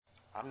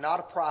I'm not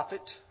a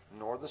prophet,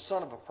 nor the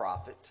son of a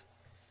prophet,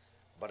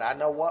 but I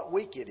know what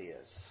week it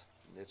is.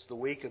 It's the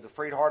week of the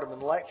Freed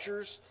Hardeman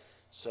Lectures,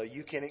 so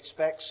you can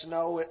expect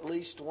snow at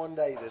least one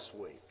day this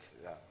week.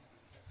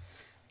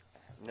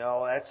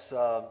 No, that's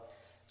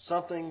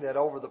something that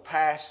over the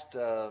past,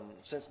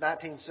 since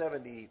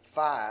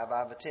 1975,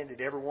 I've attended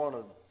every one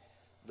of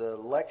the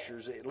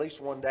lectures at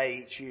least one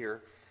day each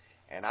year.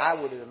 And I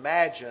would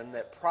imagine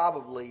that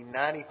probably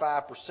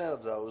 95%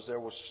 of those, there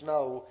was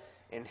snow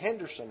in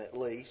Henderson at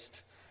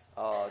least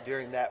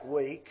during that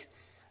week.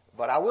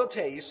 But I will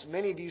tell you,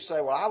 many of you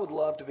say, well, I would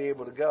love to be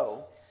able to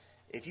go.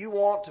 If you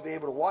want to be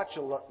able to watch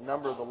a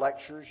number of the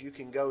lectures, you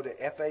can go to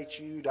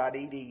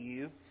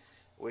fhu.edu,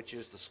 which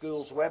is the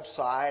school's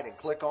website, and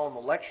click on the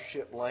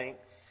lectureship link.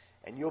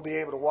 And you'll be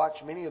able to watch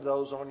many of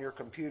those on your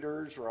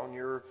computers or on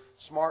your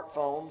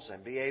smartphones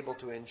and be able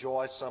to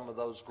enjoy some of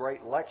those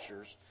great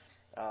lectures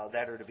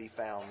that are to be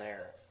found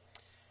there.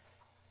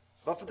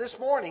 But for this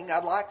morning,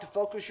 I'd like to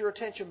focus your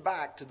attention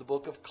back to the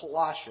book of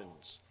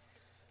Colossians.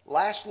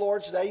 Last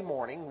Lord's Day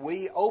morning,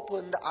 we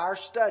opened our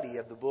study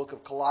of the book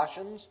of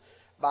Colossians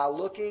by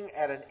looking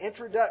at an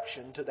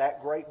introduction to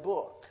that great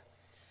book.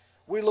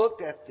 We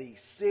looked at the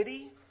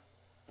city,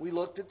 we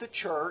looked at the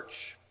church,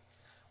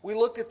 we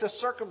looked at the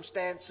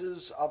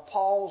circumstances of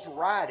Paul's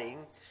writing,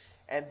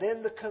 and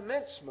then the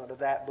commencement of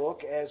that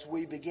book as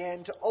we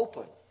began to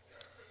open.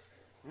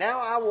 Now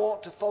I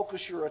want to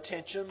focus your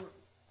attention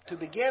to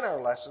begin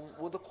our lesson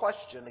with a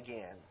question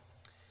again.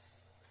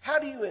 How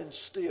do you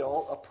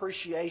instill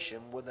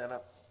appreciation within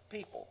a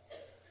people?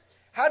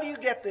 How do you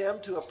get them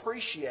to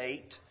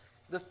appreciate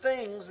the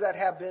things that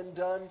have been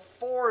done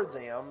for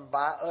them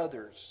by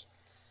others?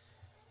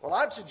 Well,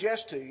 I'd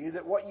suggest to you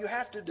that what you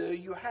have to do,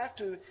 you have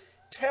to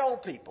tell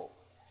people,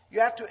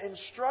 you have to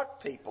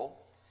instruct people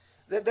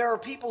that there are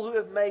people who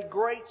have made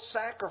great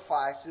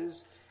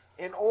sacrifices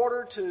in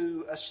order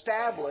to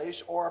establish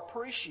or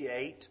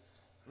appreciate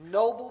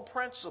noble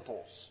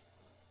principles.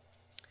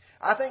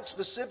 I think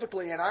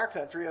specifically in our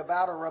country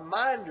about a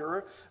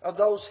reminder of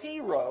those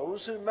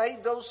heroes who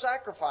made those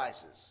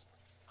sacrifices.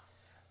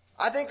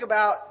 I think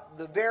about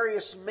the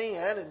various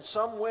men and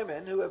some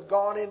women who have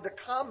gone into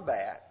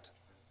combat,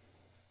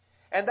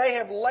 and they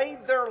have laid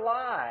their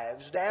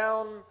lives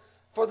down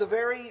for the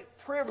very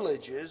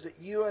privileges that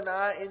you and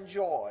I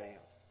enjoy.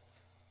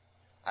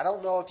 I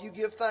don't know if you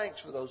give thanks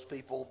for those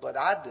people, but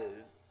I do.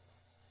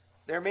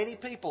 There are many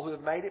people who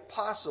have made it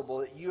possible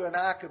that you and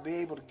I could be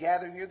able to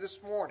gather here this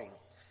morning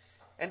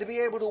and to be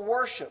able to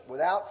worship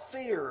without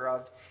fear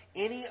of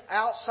any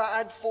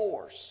outside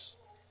force.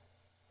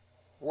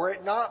 Were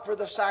it not for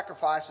the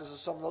sacrifices of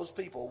some of those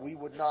people, we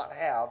would not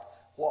have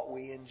what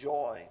we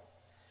enjoy.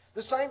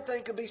 The same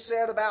thing could be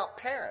said about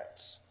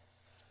parents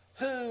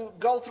who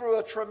go through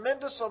a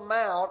tremendous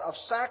amount of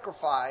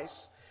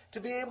sacrifice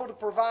to be able to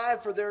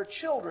provide for their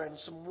children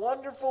some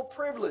wonderful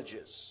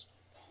privileges.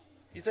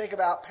 You think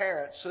about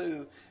parents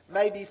who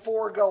maybe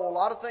forego a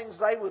lot of things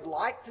they would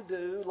like to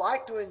do,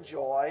 like to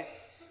enjoy,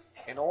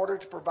 in order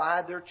to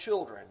provide their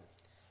children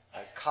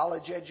a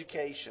college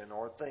education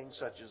or things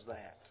such as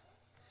that.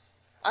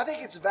 I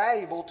think it's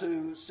valuable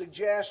to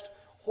suggest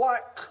what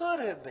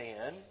could have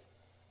been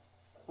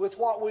with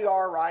what we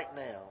are right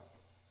now.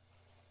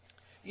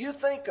 You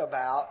think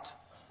about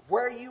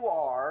where you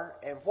are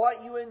and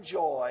what you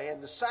enjoy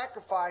and the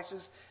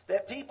sacrifices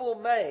that people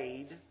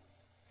made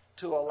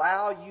to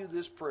allow you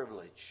this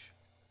privilege.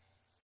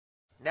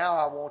 Now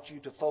I want you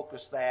to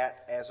focus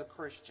that as a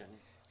Christian.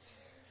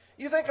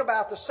 You think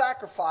about the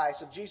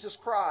sacrifice of Jesus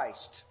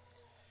Christ.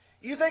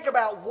 You think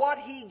about what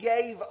He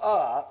gave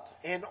up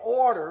in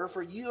order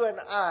for you and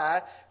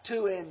I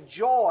to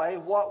enjoy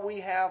what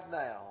we have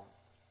now.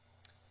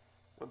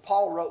 When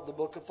Paul wrote the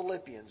book of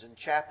Philippians in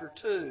chapter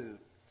 2,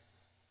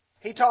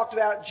 he talked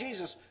about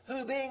Jesus,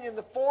 who being in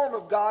the form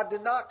of God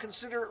did not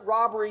consider it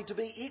robbery to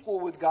be equal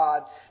with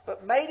God,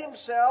 but made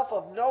Himself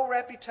of no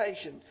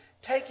reputation,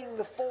 taking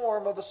the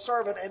form of a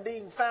servant and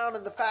being found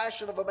in the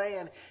fashion of a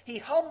man. He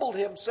humbled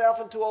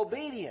Himself into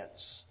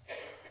obedience,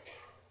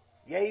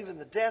 yea, even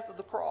the death of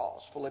the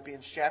cross.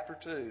 Philippians chapter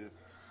 2,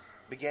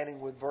 beginning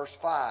with verse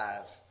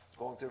 5,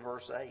 going through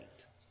verse 8.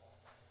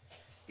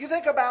 You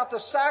think about the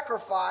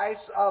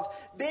sacrifice of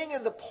being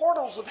in the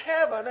portals of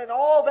heaven and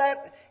all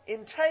that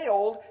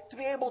entailed to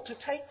be able to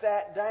take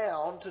that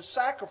down, to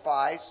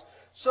sacrifice,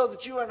 so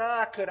that you and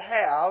I could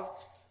have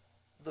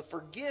the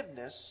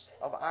forgiveness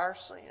of our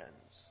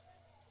sins.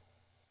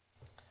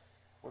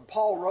 When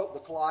Paul wrote the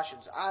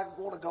Colossians, I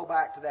want to go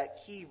back to that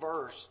key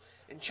verse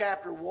in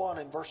chapter 1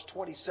 and verse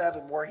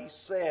 27 where he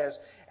says,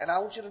 and I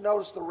want you to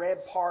notice the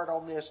red part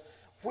on this,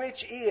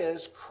 which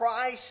is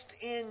Christ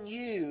in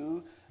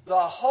you,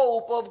 the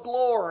hope of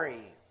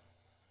glory.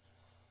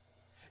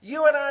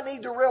 You and I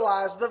need to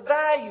realize the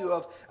value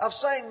of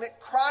saying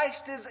that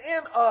Christ is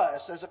in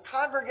us as a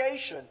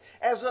congregation,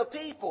 as a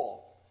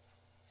people,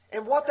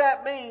 and what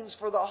that means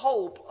for the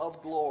hope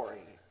of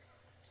glory.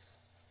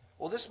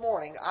 Well, this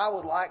morning I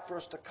would like for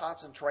us to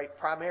concentrate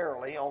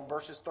primarily on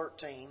verses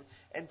 13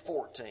 and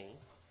 14,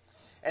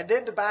 and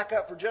then to back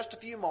up for just a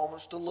few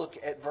moments to look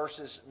at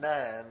verses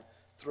 9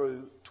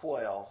 through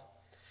 12.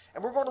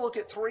 And we're going to look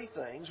at three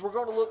things. We're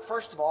going to look,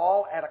 first of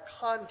all, at a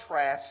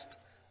contrast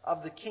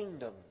of the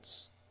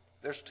kingdoms.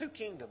 There's two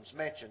kingdoms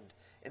mentioned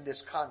in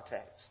this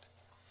context.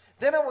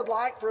 Then I would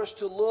like for us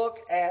to look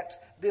at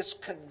this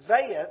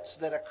conveyance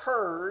that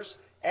occurs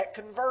at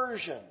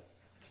conversion.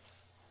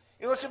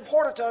 You know, it's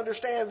important to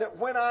understand that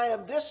when I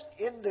am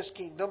in this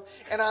kingdom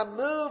and I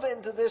move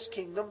into this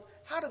kingdom,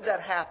 how did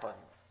that happen?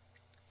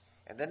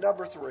 And then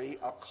number three,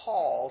 a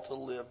call to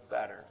live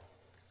better.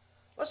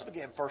 Let's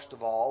begin, first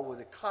of all, with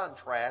a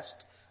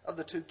contrast of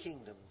the two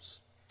kingdoms.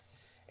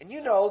 And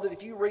you know that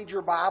if you read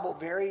your Bible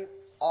very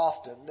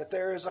often, that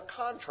there is a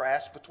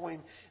contrast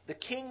between the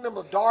kingdom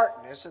of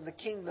darkness and the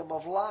kingdom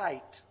of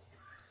light.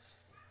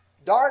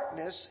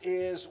 Darkness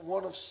is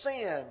one of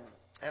sin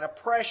and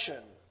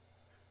oppression,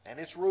 and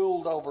it's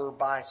ruled over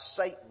by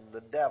Satan,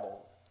 the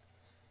devil.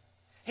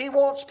 He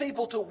wants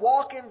people to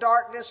walk in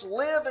darkness,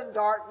 live in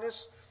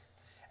darkness,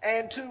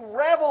 and to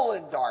revel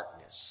in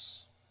darkness.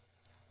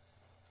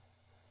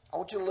 I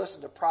want you to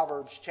listen to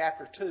Proverbs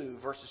chapter 2,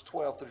 verses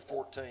 12 through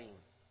 14.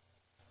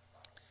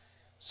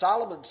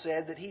 Solomon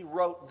said that he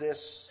wrote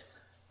this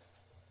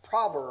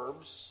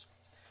Proverbs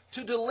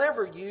to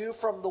deliver you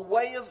from the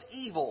way of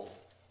evil,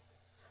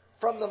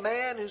 from the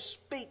man who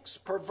speaks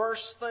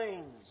perverse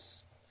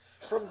things,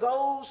 from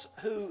those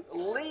who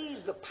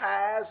lead the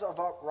paths of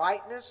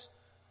uprightness,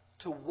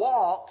 to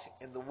walk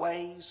in the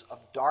ways of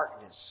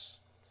darkness,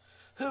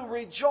 who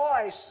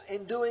rejoice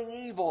in doing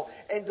evil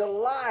and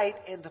delight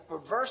in the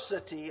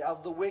perversity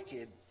of the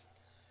wicked.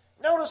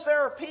 Notice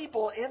there are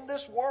people in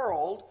this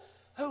world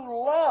who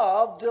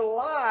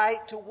delight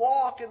to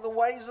walk in the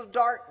ways of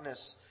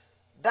darkness.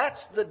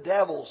 That's the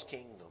devil's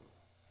kingdom.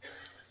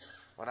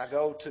 When I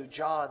go to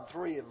John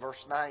 3 and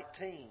verse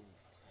 19,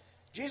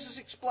 Jesus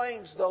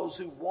explains those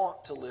who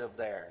want to live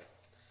there.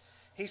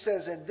 He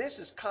says, "And this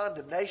is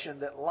condemnation,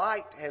 that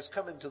light has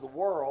come into the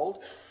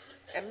world,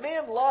 and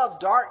men love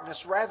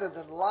darkness rather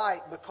than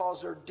light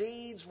because their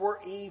deeds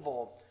were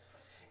evil."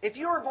 If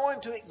you are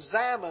going to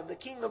examine the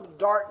kingdom of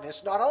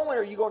darkness, not only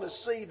are you going to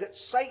see that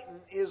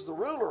Satan is the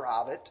ruler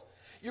of it,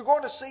 you're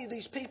going to see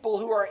these people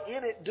who are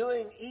in it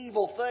doing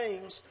evil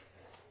things,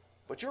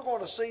 but you're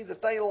going to see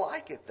that they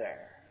like it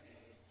there.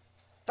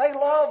 They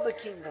love the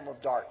kingdom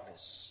of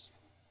darkness.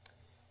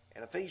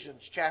 In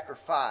Ephesians chapter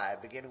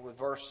 5, beginning with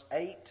verse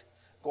 8,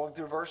 going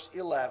through verse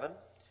 11,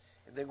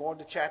 and then going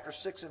to chapter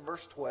 6 and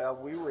verse 12,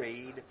 we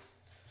read,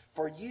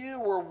 "For you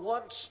were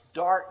once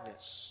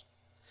darkness,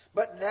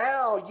 but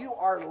now you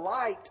are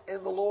light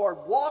in the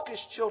Lord. Walk as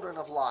children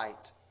of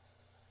light.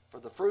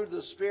 For the fruit of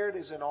the Spirit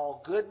is in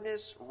all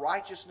goodness,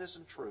 righteousness,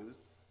 and truth,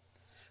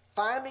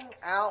 finding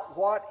out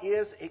what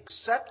is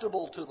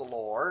acceptable to the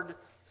Lord,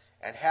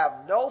 and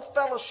have no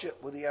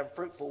fellowship with the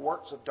unfruitful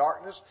works of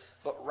darkness,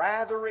 but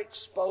rather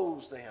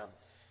expose them."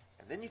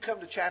 And then you come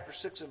to chapter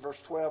 6 and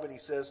verse 12, and he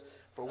says,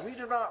 "For we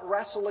do not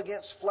wrestle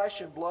against flesh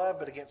and blood,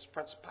 but against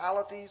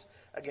principalities,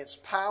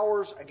 against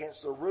powers,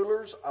 against the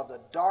rulers of the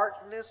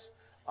darkness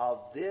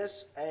of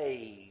this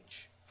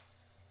age."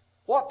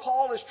 What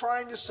Paul is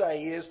trying to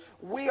say is,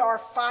 we are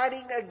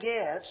fighting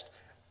against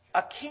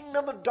a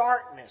kingdom of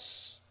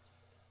darkness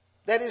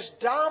that is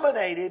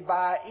dominated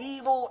by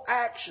evil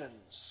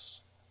actions.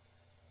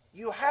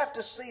 You have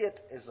to see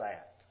it as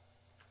that.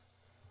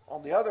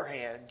 On the other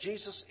hand,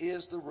 Jesus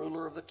is the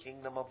ruler of the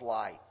kingdom of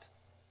light.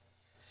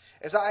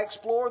 As I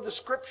explored the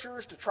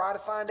Scriptures to try to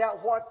find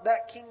out what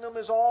that kingdom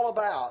is all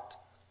about,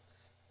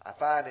 I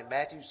find in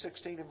Matthew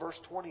 16 and verse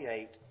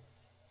 28,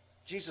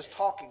 Jesus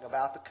talking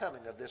about the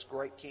coming of this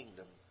great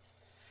kingdom.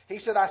 He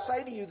said, "I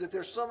say to you that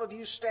there's some of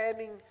you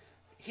standing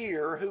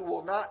here who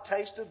will not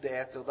taste of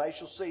death till they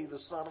shall see the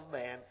Son of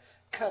Man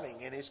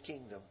coming in His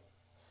kingdom."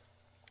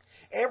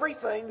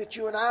 Everything that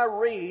you and I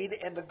read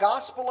in the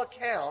gospel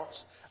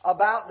accounts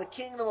about the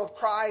kingdom of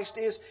Christ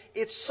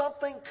it's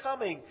something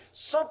coming,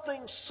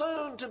 something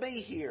soon to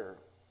be here.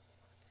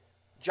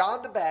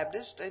 John the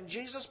Baptist and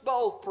Jesus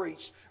both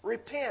preached,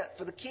 "Repent,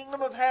 for the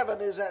kingdom of heaven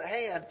is at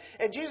hand."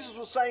 And Jesus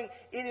was saying,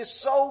 it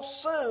is so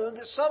soon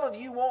that some of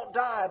you won't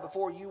die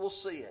before you will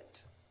see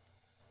it.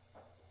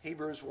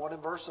 Hebrews 1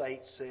 and verse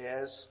 8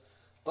 says,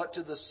 "But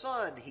to the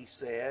Son," he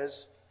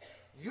says,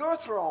 "Your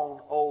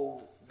throne,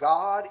 O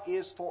God,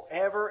 is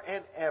forever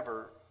and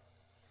ever.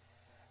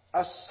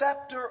 A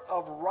scepter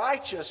of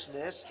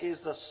righteousness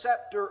is the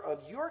scepter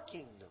of your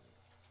kingdom."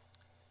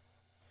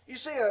 You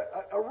see,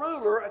 a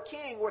ruler, a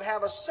king, would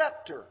have a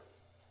scepter.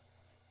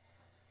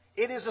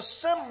 It is a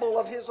symbol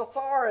of his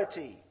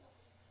authority.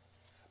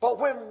 But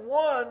when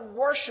one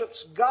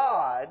worships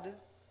God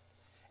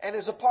and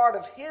is a part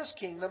of His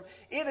kingdom,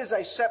 it is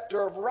a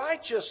scepter of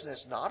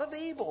righteousness, not of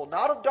evil,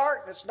 not of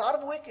darkness, not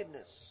of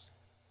wickedness.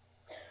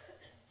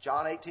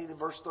 John 18 and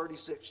verse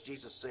 36,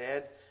 Jesus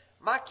said,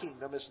 "My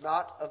kingdom is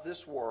not of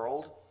this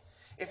world.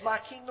 If my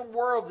kingdom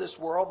were of this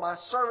world, my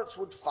servants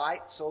would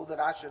fight so that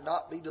I should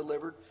not be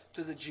delivered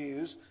to the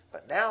Jews.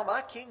 But now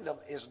my kingdom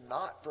is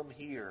not from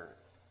here."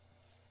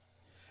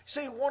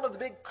 See, one of the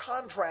big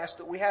contrasts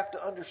that we have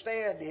to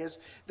understand is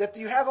that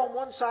you have on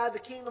one side the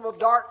kingdom of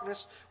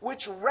darkness,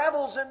 which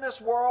revels in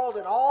this world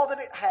and all that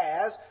it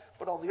has.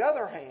 But on the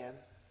other hand,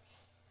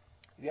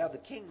 you have the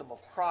kingdom of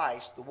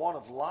Christ, the one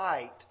of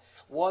light,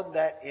 one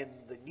that in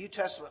the New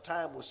Testament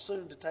time was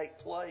soon to take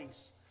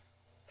place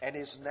and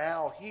is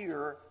now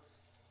here,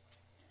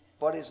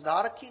 but is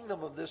not a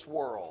kingdom of this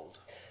world.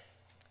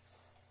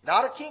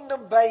 Not a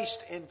kingdom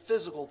based in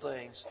physical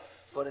things,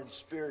 but in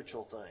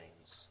spiritual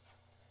things.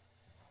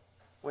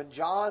 When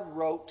John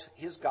wrote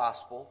his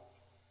gospel,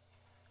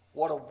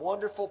 what a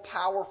wonderful,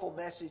 powerful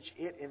message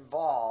it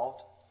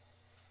involved.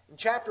 In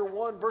chapter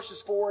 1,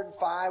 verses 4 and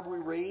 5, we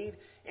read,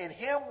 "In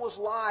him was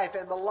life,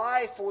 and the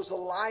life was the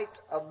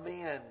light of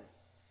men.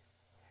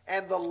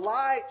 And the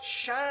light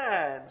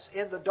shines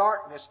in the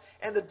darkness,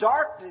 and the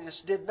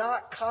darkness did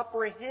not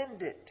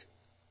comprehend it."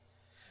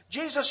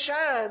 Jesus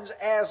shines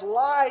as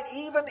light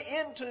even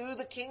into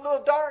the kingdom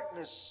of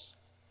darkness,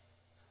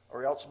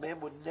 or else men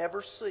would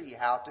never see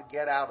how to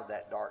get out of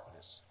that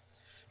darkness.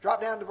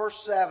 Drop down to verse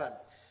 7.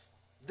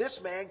 "This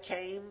man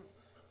came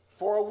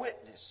for a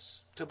witness,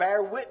 to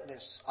bear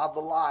witness of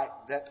the light,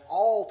 that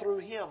all through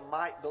him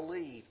might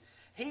believe.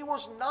 He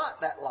was not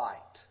that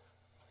light,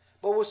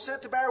 but was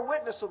sent to bear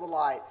witness of the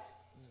light.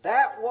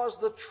 That was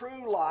the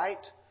true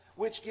light,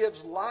 which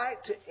gives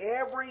light to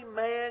every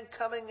man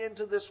coming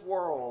into this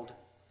world."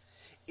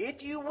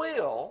 If you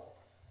will,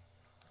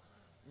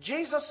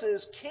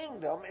 Jesus'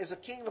 kingdom is a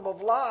kingdom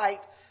of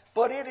light,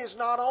 but it is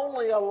not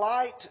only a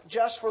light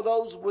just for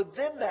those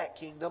within that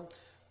kingdom,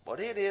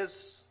 but it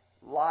is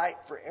light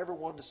for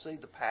everyone to see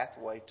the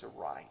pathway to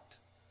right.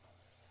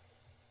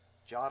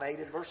 John 8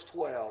 and verse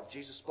 12,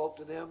 Jesus spoke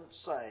to them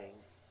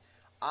saying,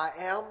 "I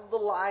am the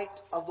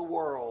light of the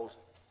world.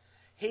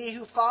 He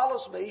who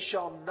follows me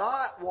shall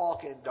not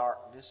walk in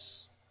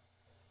darkness,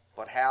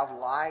 but have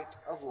light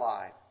of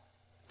life."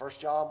 1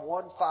 John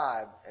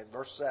 1:5 and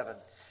verse 7.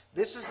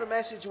 "This is the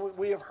message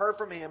we have heard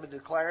from Him and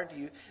declare to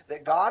you,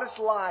 that God is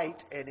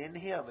light, and in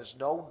Him is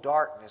no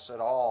darkness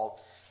at all."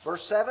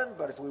 Verse 7,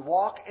 "But if we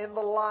walk in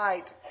the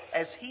light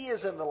as He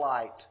is in the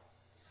light,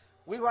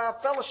 we will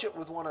have fellowship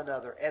with one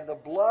another, and the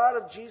blood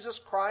of Jesus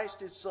Christ,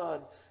 His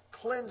Son,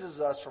 cleanses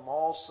us from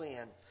all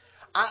sin."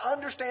 I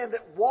understand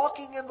that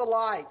walking in the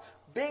light,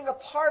 being a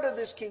part of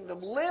this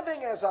kingdom,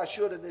 living as I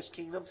should in this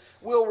kingdom,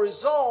 will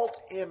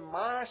result in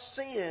my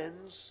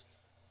sins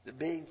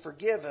being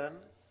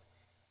forgiven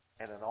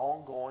on an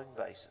ongoing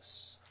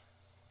basis.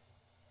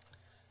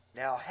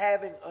 Now,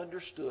 having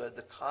understood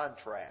the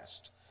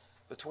contrast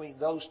between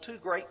those two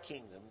great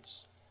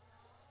kingdoms,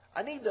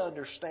 I need to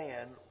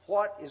understand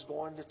what is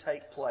going to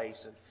take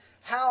place and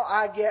how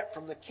I get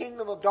from the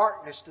kingdom of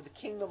darkness to the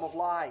kingdom of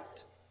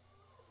light.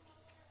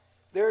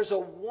 There's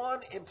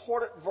one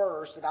important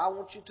verse that I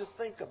want you to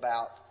think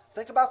about.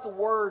 Think about the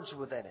words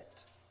within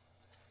it.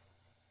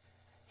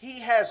 "He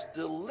has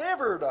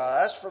delivered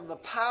us from the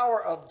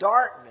power of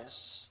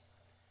darkness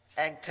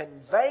and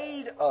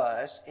conveyed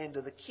us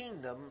into the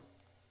kingdom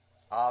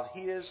of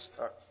His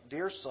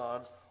dear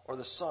Son," or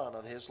the Son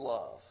of His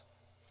love.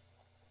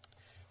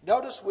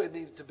 Notice with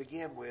me to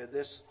begin with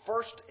this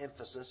first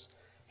emphasis.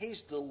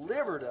 He's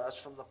delivered us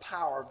from the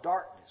power of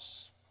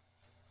darkness.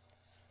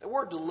 The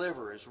word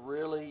deliver is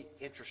really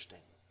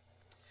interesting.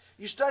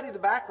 You study the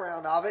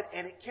background of it,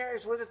 and it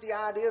carries with it the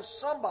idea of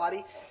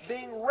somebody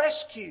being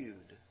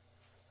rescued.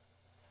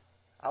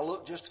 I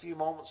looked just a few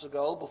moments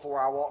ago before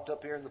I walked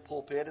up here in the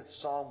pulpit at the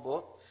song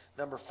book,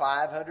 number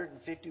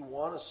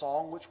 551, a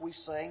song which we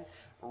sing,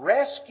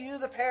 "Rescue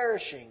the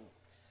perishing,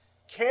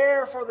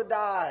 care for the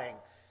dying,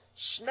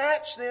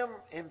 snatch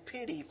them in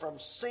pity from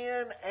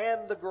sin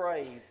and the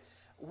grave,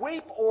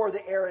 weep o'er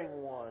the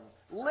erring one,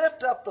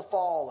 lift up the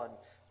fallen,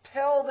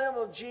 tell them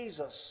of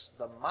Jesus,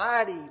 the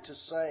mighty to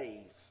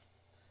save."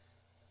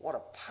 What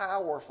a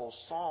powerful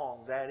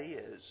song that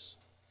is.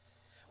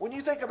 When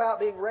you think about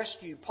being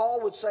rescued, Paul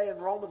would say in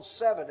Romans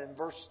 7 and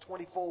verse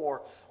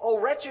 24, "O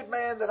wretched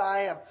man that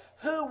I am,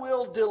 who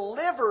will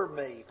deliver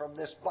me from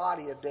this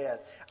body of death?"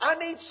 I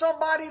need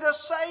somebody to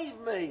save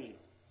me.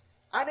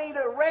 I need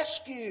a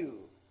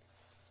rescue.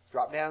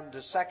 Drop down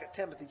to 2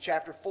 Timothy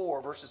chapter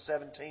 4, verses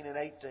 17 and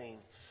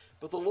 18.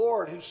 "But the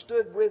Lord who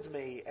stood with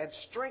me and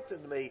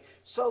strengthened me,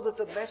 so that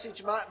the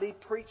message might be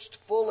preached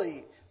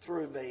fully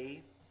through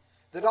me,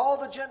 that all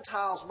the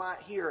Gentiles might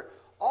hear.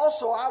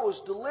 Also I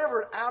was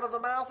delivered out of the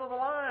mouth of the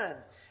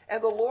lion,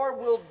 and the Lord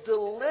will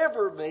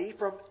deliver me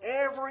from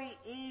every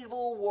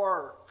evil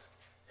work."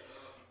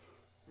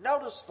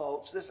 Notice,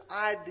 folks, this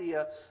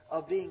idea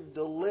of being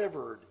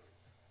delivered.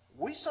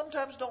 We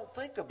sometimes don't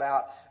think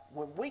about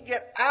when we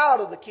get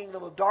out of the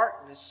kingdom of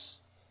darkness,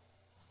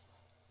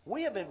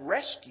 we have been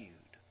rescued.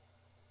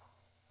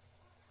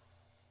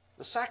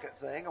 The second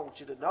thing I want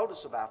you to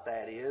notice about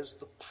that is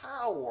the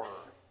power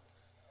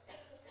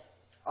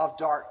of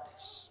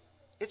darkness.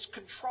 Its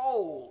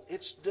control,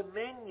 its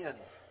dominion.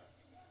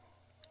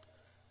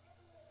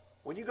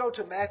 When you go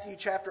to Matthew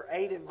chapter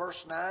 8 and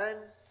verse 9,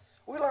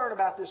 we learn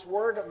about this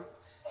word.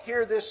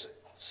 Here this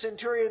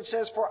centurion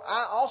says, "For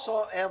I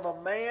also am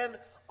a man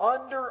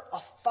under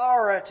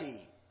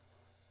authority.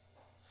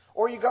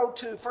 Or you go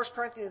to 1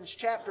 Corinthians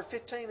chapter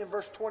 15 and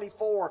verse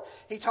 24.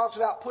 He talks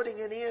about putting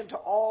an end to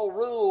all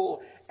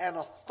rule and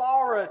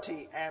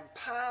authority and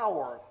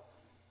power.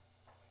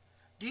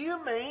 Do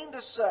you mean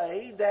to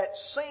say that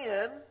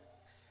sin,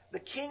 the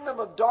kingdom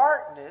of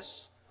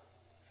darkness,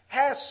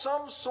 has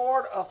some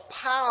sort of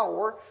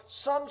power,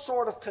 some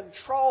sort of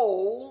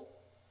control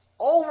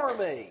over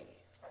me?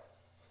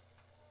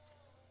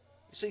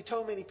 You see,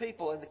 too many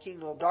people in the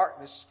kingdom of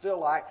darkness feel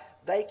like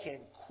they can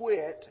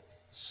quit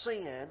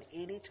sin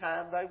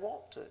anytime they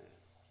want to.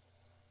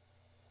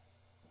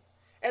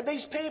 And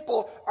these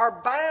people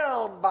are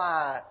bound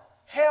by,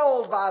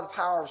 held by the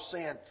power of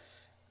sin.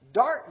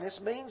 Darkness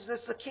means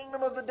it's the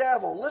kingdom of the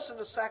devil. Listen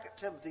to 2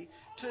 Timothy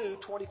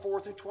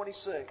 2:24 through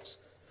 26.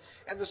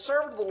 And the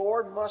servant of the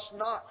Lord must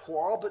not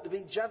quarrel, but to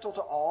be gentle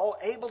to all,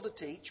 able to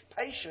teach,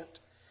 patient,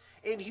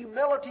 in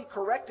humility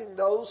correcting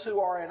those who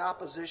are in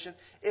opposition,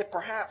 if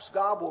perhaps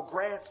God will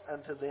grant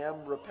unto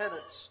them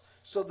repentance,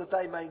 so that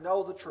they may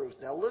know the truth.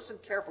 Now listen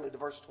carefully to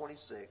verse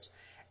 26.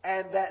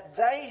 And that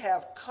they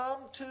have come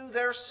to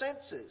their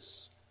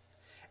senses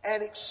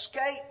and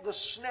escaped the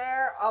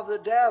snare of the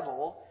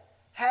devil,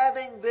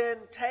 having been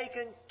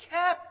taken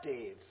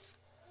captive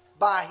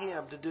by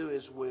him to do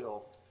his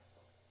will.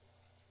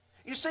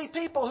 You see,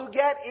 people who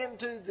get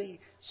into the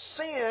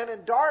sin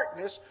and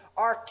darkness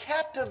are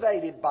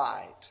captivated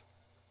by it.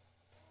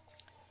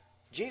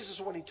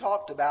 Jesus, when He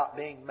talked about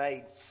being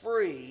made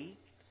free,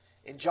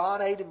 in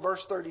John 8 and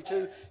verse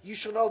 32, you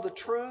shall know the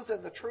truth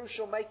and the truth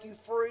shall make you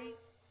free.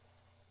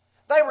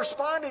 They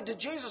responded to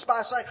Jesus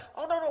by saying,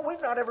 oh, no,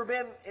 we've not ever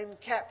been in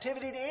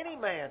captivity to any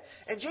man.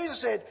 And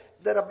Jesus said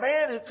that a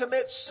man who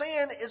commits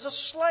sin is a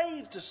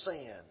slave to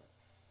sin.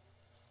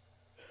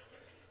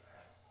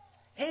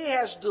 He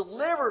has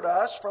delivered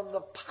us from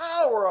the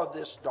power of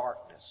this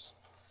darkness.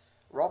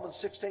 Romans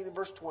 16 and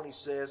verse 20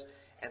 says,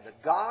 and the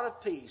God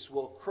of peace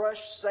will crush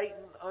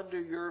Satan under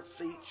your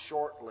feet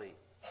shortly.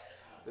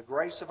 The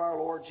grace of our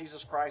Lord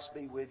Jesus Christ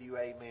be with you.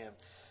 Amen.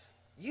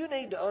 You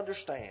need to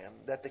understand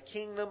that the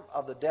kingdom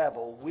of the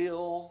devil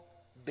will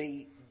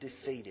be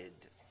defeated.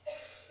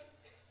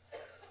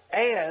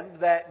 And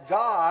that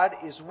God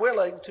is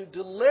willing to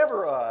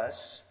deliver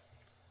us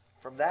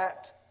from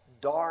that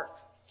dark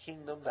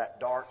kingdom, that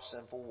dark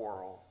sinful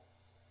world.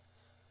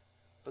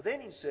 But then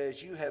he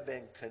says, you have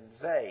been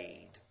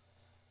conveyed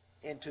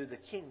into the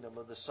kingdom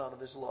of the Son of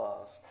His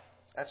love.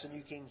 That's a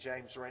New King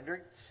James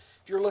rendering.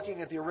 If you're looking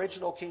at the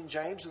original King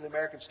James of the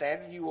American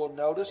Standard, you will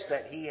notice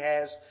that he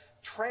has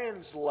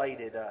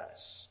translated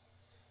us.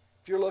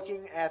 If you're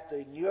looking at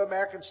the New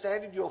American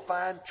Standard, you'll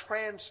find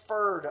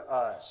transferred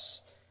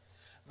us.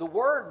 The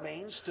word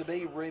means to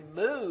be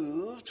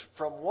removed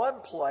from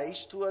one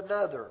place to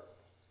another.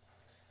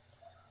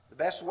 The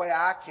best way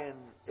I can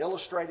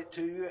illustrate it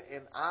to you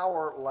in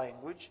our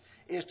language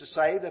is to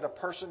say that a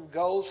person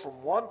goes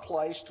from one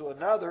place to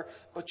another,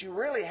 but you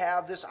really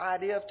have this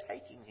idea of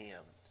taking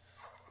him.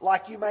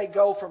 Like you may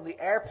go from the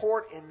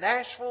airport in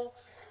Nashville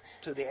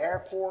to the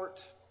airport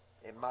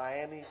in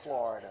Miami,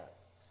 Florida.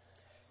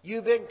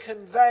 You've been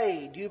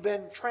conveyed, you've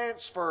been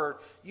transferred,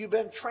 you've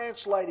been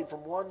translated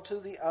from one to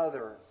the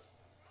other.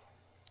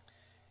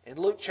 In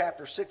Luke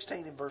chapter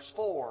 16 and verse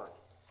 4,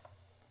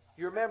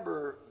 you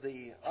remember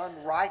the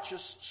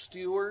unrighteous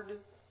steward,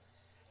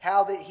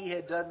 how that he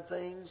had done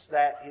things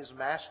that his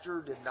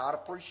master did not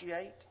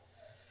appreciate.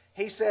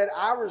 He said,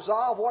 I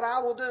resolve what I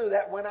will do,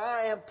 that when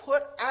I am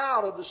put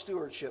out of the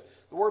stewardship,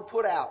 the word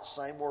put out,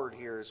 same word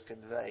here, is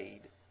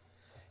conveyed.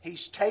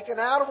 He's taken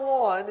out of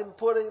one and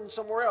put in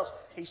somewhere else.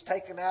 He's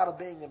taken out of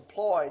being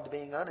employed to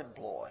being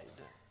unemployed.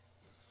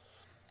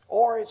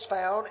 Or it's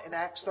found in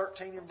Acts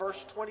 13 and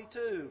verse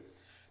 22,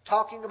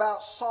 talking about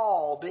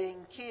Saul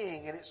being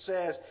king. And it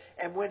says,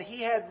 and when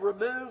he had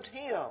removed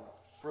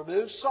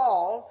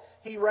Saul,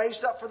 he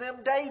raised up for them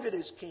David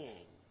as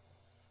king.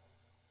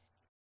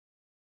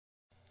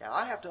 Now,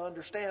 I have to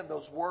understand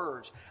those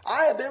words.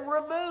 I have been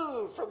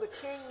removed from the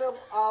kingdom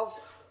of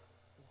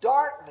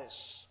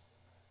darkness,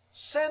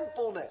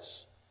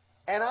 sinfulness,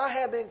 and I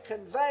have been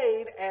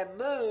conveyed and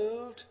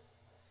moved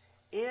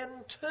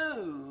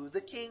into the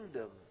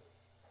kingdom.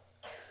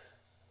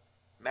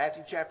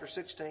 Matthew chapter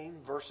 16,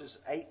 verses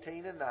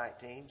 18 and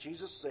 19,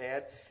 Jesus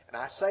said, and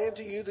I say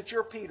unto you that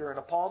you're Peter, and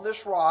upon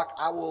this rock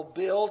I will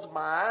build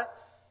my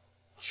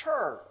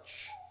church.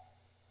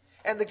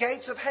 And the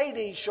gates of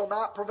Hades shall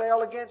not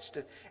prevail against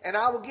it. And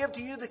I will give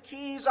to you the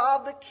keys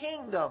of the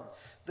kingdom.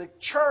 The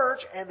church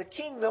and the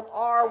kingdom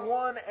are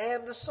one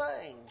and the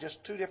same.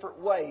 Just two different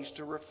ways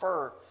to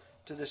refer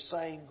to the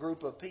same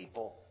group of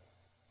people.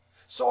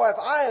 So if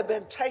I have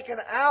been taken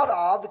out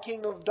of the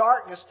kingdom of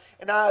darkness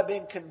and I have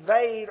been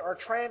conveyed or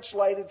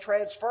translated,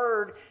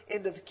 transferred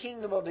into the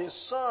kingdom of His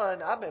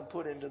Son, I've been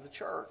put into the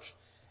church.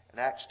 And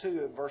Acts 2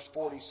 and verse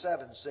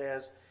 47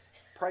 says,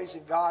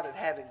 praising God and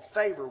having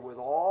favor with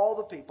all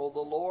the people, the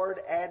Lord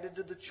added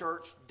to the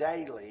church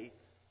daily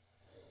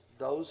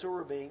those who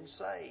were being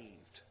saved.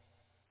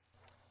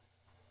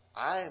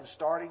 I am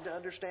starting to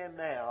understand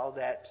now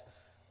that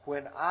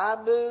When I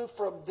move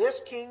from this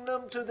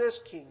kingdom to this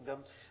kingdom,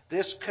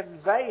 this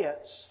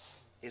conveyance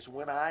is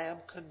when I am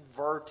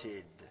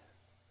converted.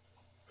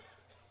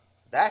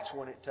 That's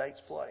when it takes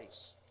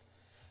place.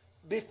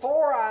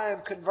 Before I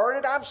am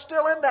converted, I'm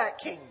still in that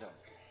kingdom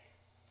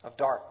of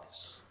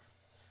darkness.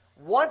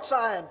 Once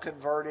I am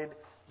converted,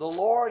 the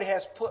Lord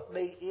has put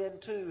me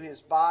into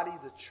His body,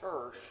 the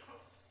church.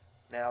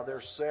 Now, there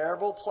are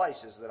several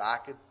places that I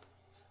could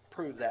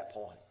prove that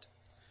point.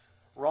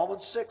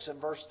 Romans 6 and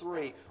verse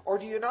 3. Or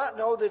do you not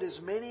know that as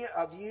many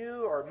of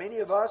you, or many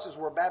of us, as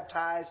were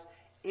baptized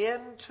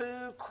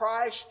into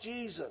Christ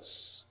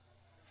Jesus,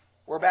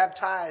 were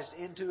baptized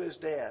into His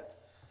death?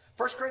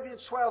 1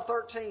 Corinthians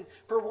 12:13.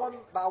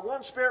 By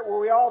one Spirit were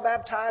we all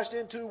baptized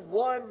into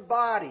one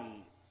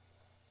body.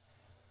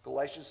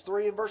 Galatians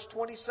 3 and verse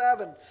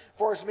 27.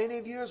 For as many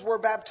of you as were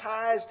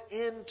baptized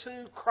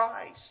into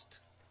Christ.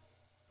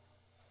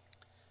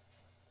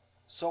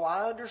 So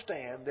I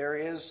understand there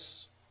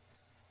is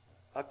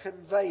a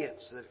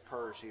conveyance that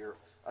occurs here,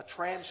 a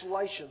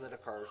translation that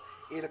occurs.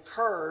 It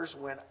occurs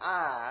when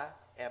I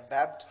am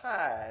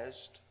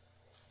baptized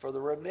for the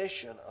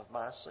remission of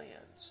my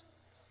sins.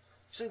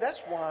 See,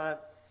 that's why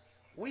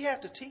we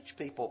have to teach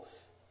people.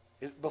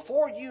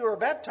 Before you are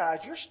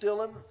baptized, you're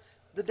still in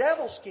the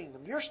devil's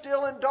kingdom. You're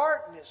still in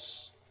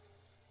darkness.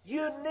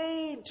 You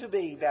need to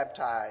be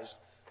baptized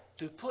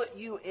to put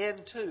you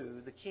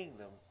into the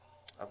kingdom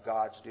of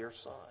God's dear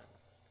Son.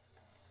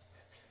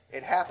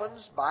 It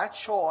happens by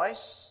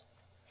choice,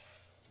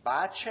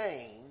 by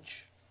change,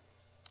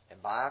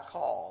 and by a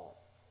call.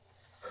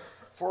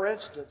 For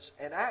instance,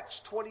 in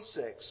Acts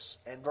 26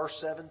 and verse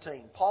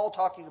 17, Paul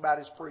talking about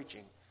his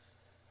preaching,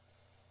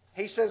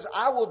 he says,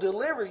 I will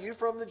deliver you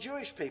from the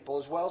Jewish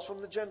people as well as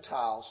from the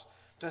Gentiles,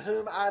 to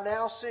whom I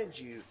now send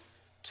you,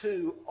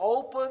 to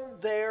open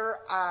their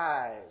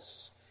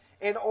eyes,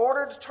 in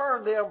order to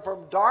turn them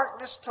from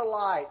darkness to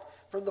light,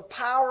 from the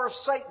power of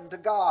Satan to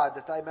God,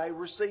 that they may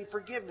receive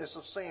forgiveness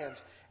of sins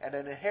and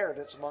an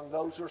inheritance among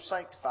those who are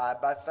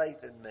sanctified by faith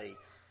in me.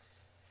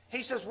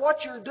 He says,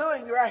 what you're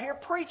doing, you're out here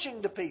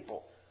preaching to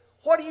people.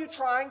 What are you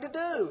trying to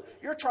do?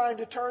 You're trying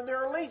to turn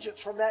their allegiance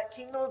from that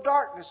kingdom of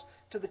darkness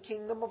to the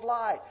kingdom of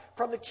light,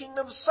 from the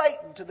kingdom of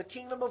Satan to the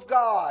kingdom of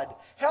God.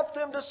 Help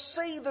them to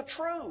see the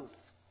truth.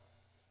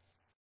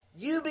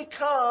 You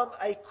become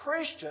a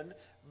Christian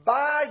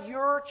by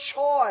your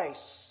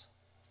choice.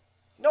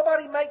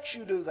 Nobody makes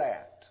you do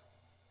that.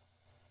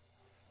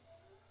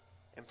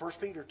 In 1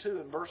 Peter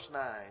 2 and verse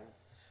 9,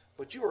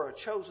 but you are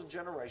a chosen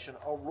generation,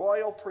 a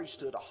royal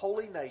priesthood, a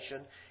holy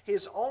nation,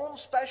 His own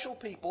special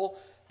people,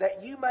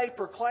 that you may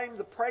proclaim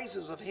the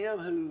praises of Him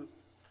who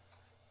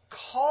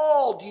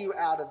called you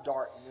out of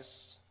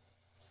darkness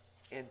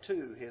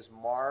into His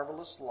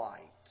marvelous light.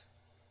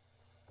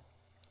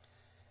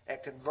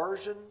 At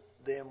conversion,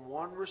 then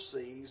one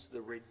receives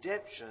the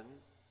redemption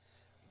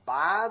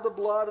by the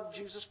blood of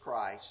Jesus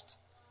Christ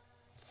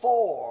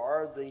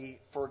for the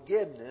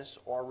forgiveness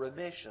or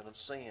remission of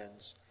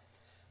sins.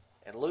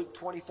 And Luke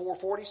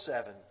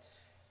 24:47,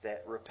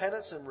 that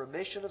repentance and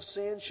remission of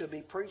sins should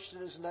be preached in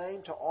His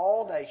name to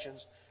all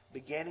nations,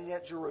 beginning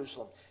at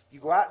Jerusalem. You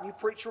go out and you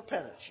preach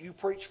repentance. You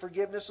preach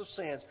forgiveness of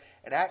sins.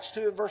 In Acts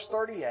 2 and verse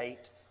 38,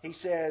 he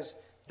says,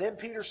 Then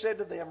Peter said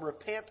to them,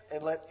 Repent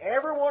and let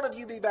every one of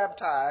you be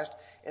baptized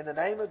in the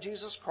name of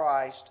Jesus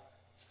Christ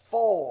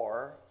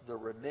for the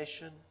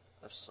remission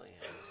of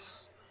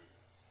sins.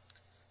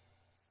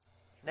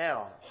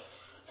 Now,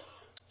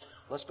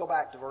 let's go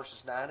back to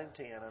verses 9 and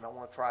 10, and I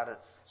want to try to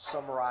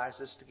summarize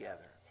this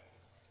together.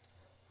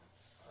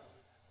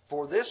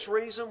 For this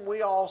reason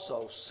we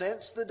also,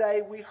 since the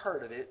day we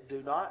heard of it,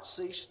 do not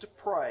cease to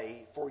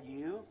pray for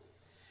you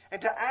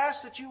and to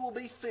ask that you will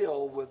be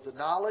filled with the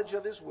knowledge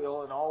of His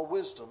will and all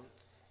wisdom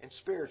and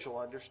spiritual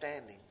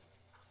understanding,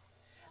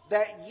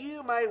 that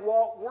you may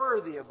walk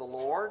worthy of the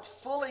Lord,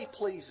 fully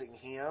pleasing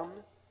Him,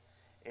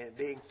 and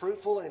being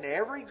fruitful in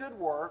every good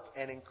work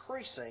and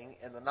increasing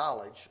in the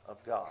knowledge of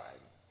God.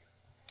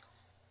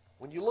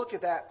 When you look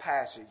at that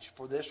passage,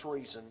 for this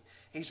reason,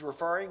 he's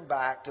referring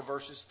back to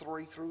verses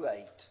 3 through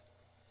 8,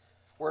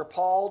 where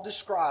Paul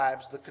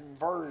describes the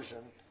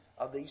conversion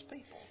of these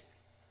people.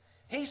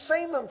 He's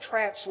seen them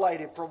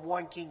translated from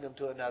one kingdom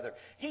to another.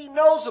 He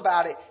knows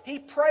about it. He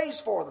prays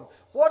for them.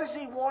 What is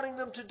he wanting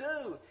them to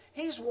do?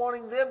 He's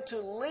wanting them to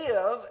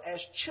live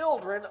as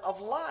children of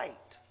light.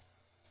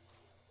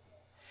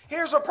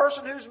 Here's a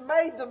person who's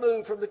made the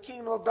move from the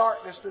kingdom of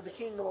darkness to the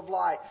kingdom of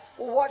light.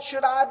 Well, what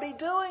should I be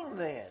doing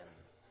then?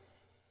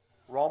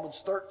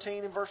 Romans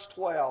 13 and verse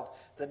 12.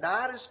 The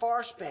night is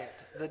far spent.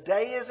 The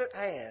day is at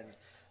hand.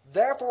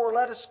 Therefore,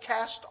 let us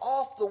cast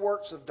off the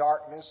works of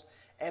darkness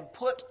and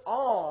put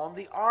on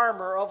the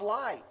armor of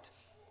light.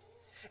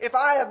 If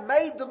I have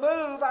made the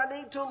move,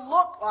 I need to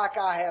look like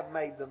I have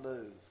made the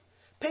move.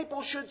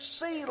 People should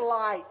see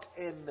light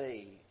in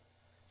me.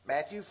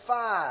 Matthew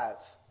 5.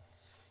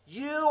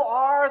 You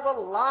are the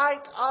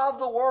light of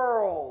the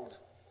world.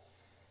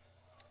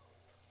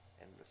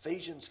 In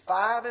Ephesians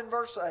 5 and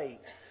verse 8,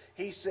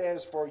 he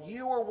says, For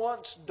you were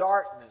once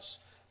darkness,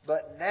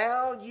 But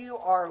now you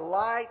are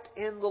light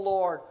in the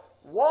Lord.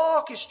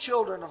 Walk as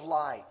children of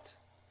light.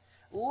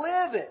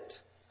 Live it.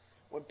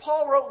 When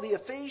Paul wrote the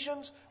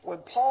Ephesians, when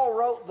Paul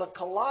wrote the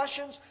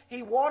Colossians,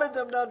 he wanted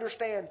them to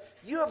understand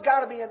you have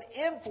got to be an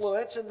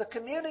influence in the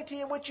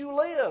community in which you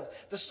live.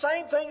 The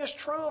same thing is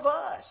true of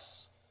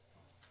us.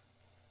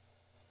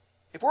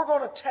 If we're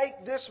going to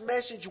take this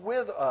message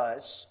with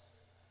us,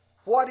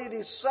 what it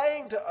is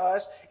saying to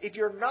us, if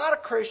you're not a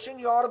Christian,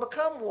 you ought to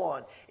become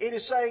one. It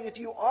is saying if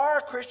you are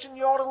a Christian,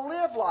 you ought to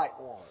live like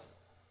one.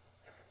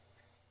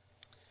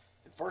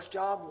 In 1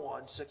 John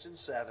 1, 6 and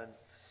 7,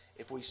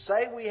 if we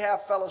say we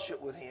have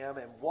fellowship with Him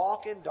and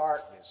walk in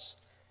darkness,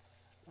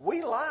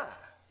 we lie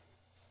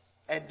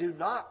and do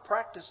not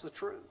practice the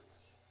truth.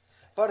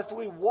 But if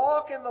we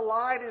walk in the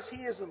light as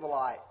He is in the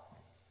light,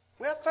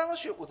 we have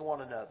fellowship with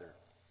one another.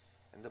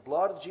 And the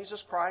blood of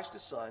Jesus Christ,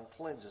 His Son,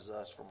 cleanses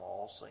us from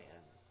all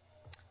sin.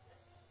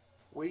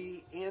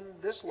 We end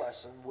this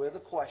lesson with a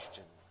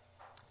question.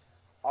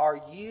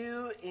 Are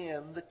you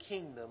in the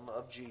kingdom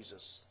of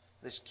Jesus?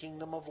 This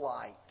kingdom of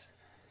light?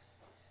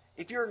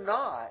 If you're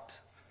not,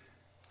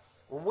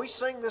 when we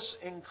sing this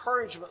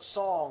encouragement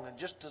song in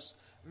just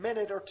a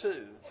minute or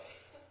two,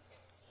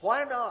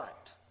 why not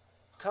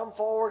come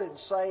forward and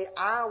say,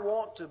 I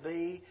want to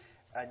be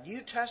a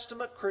New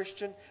Testament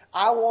Christian.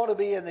 I want to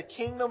be in the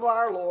kingdom of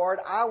our Lord.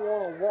 I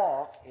want to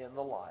walk in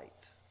the light.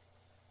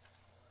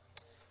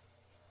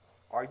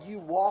 Are you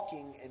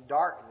walking in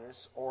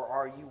darkness or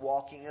are you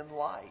walking in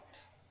light?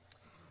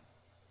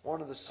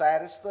 One of the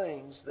saddest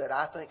things that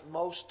I think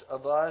most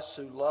of us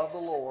who love the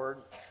Lord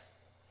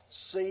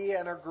see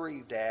and are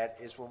grieved at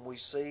is when we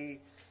see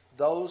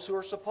those who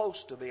are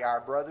supposed to be our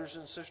brothers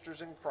and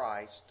sisters in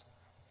Christ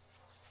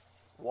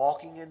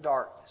walking in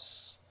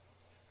darkness,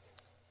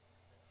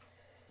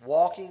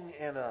 walking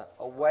in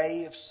a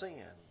way of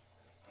sin.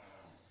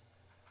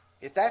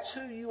 If that's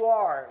who you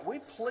are, we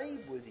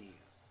plead with you.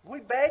 We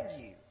beg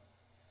you.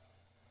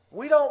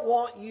 We don't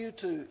want you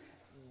to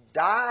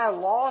die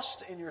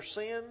lost in your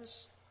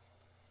sins.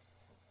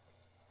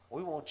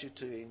 We want you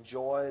to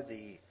enjoy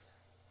the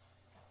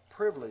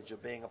privilege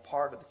of being a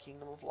part of the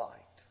kingdom of light.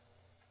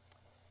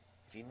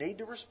 If you need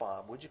to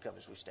respond, would you come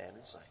as we stand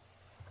and sing?